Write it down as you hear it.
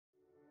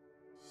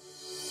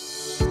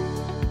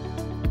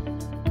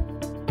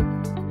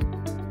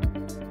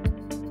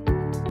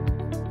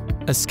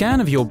A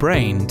scan of your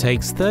brain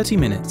takes 30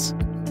 minutes.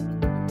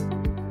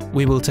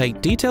 We will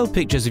take detailed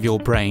pictures of your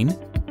brain,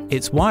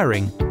 its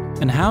wiring,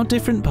 and how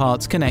different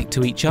parts connect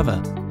to each other,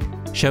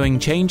 showing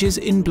changes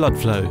in blood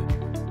flow.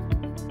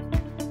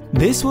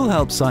 This will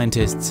help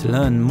scientists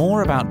learn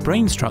more about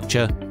brain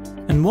structure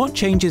and what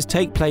changes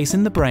take place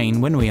in the brain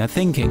when we are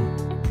thinking.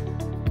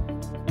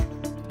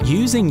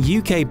 Using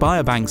UK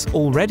Biobank's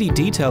already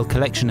detailed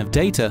collection of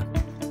data,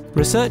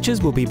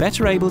 researchers will be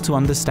better able to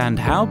understand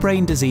how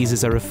brain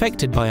diseases are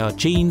affected by our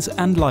genes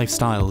and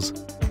lifestyles.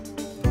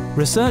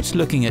 Research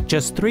looking at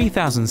just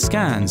 3,000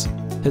 scans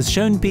has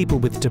shown people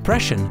with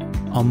depression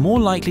are more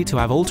likely to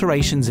have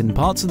alterations in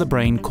parts of the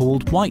brain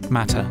called white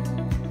matter,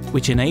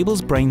 which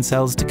enables brain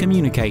cells to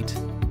communicate.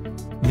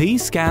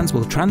 These scans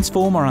will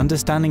transform our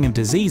understanding of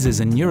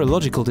diseases and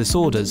neurological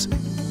disorders,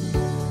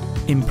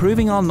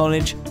 improving our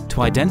knowledge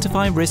to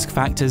identify risk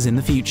factors in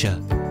the future.